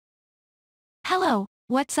Hello,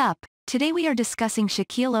 what's up? Today we are discussing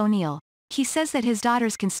Shaquille O'Neal. He says that his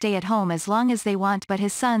daughters can stay at home as long as they want but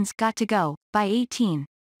his sons got to go, by 18.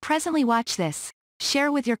 Presently watch this, share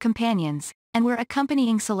with your companions, and we're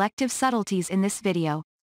accompanying selective subtleties in this video.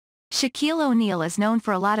 Shaquille O'Neal is known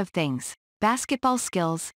for a lot of things: basketball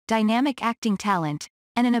skills, dynamic acting talent,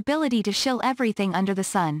 and an ability to shill everything under the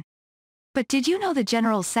sun. But did you know the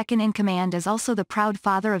general's second-in-command is also the proud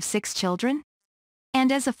father of 6 children? And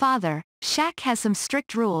as a father, Shaq has some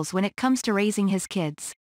strict rules when it comes to raising his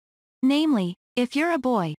kids. Namely, if you're a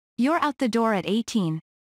boy, you're out the door at 18.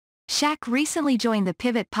 Shaq recently joined the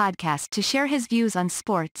Pivot podcast to share his views on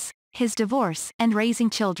sports, his divorce, and raising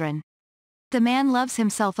children. The man loves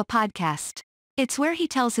himself a podcast. It's where he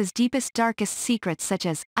tells his deepest, darkest secrets, such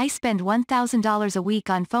as, "I spend $1,000 a week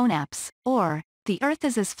on phone apps," or, "The earth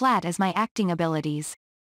is as flat as my acting abilities."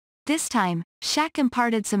 This time, Shaq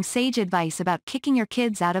imparted some sage advice about kicking your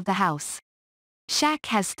kids out of the house. Shaq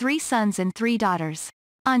has 3 sons and 3 daughters.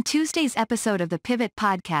 On Tuesday's episode of the Pivot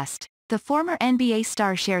podcast, the former NBA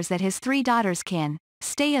star shares that his 3 daughters can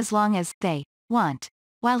stay as long as they want,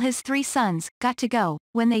 while his 3 sons got to go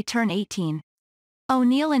when they turn 18.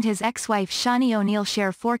 O'Neal and his ex-wife Shani O'Neal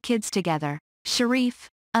share 4 kids together: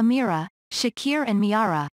 Sharif, Amira, Shakir and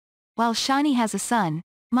Miara, while Shani has a son,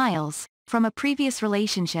 Miles, from a previous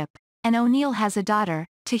relationship, and O'Neal has a daughter,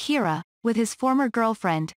 Tahira, with his former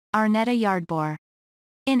girlfriend, Arnetta Yardbore.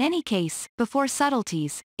 In any case, before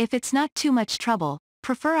subtleties, if it's not too much trouble,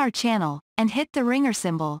 prefer our channel, and hit the ringer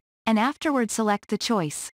symbol, and afterward select the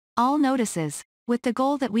choice, all notices, with the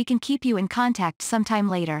goal that we can keep you in contact sometime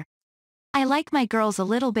later. I like my girls a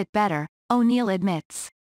little bit better, O'Neal admits.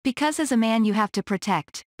 Because as a man you have to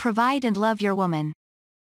protect, provide and love your woman.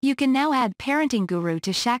 You can now add parenting guru to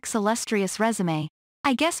Shaq's illustrious resume.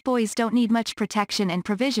 I guess boys don't need much protection and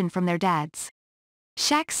provision from their dads.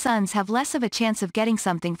 Shaq's sons have less of a chance of getting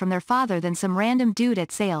something from their father than some random dude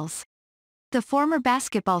at sales. The former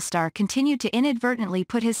basketball star continued to inadvertently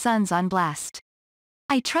put his sons on blast.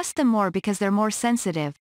 "I trust them more because they're more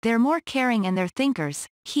sensitive, they're more caring and they're thinkers,"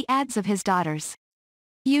 he adds of his daughters.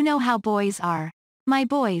 "You know how boys are. My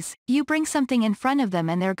boys, you bring something in front of them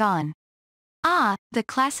and they're gone." Ah, the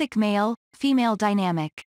classic male-female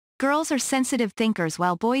dynamic. Girls are sensitive thinkers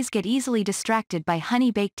while boys get easily distracted by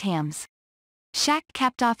honey-baked hams. Shaq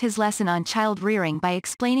capped off his lesson on child rearing by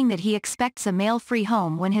explaining that he expects a male-free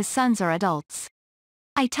home when his sons are adults.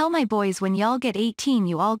 "I tell my boys when y'all get 18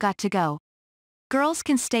 you all got to go. Girls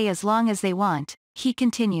can stay as long as they want," he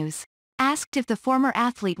continues. Asked if the former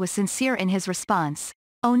athlete was sincere in his response,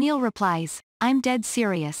 O'Neal replies, "I'm dead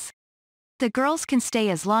serious. The girls can stay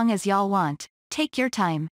as long as y'all want, take your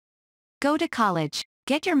time. Go to college,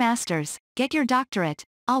 get your master's, get your doctorate,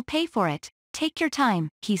 I'll pay for it, take your time,"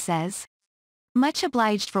 he says. Much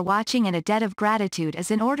obliged for watching, and a debt of gratitude is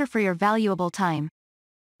in order for your valuable time.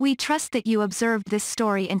 We trust that you observed this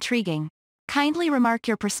story intriguing. Kindly remark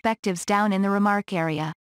your perspectives down in the remark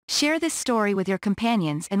area. Share this story with your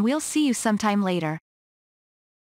companions and we'll see you sometime later.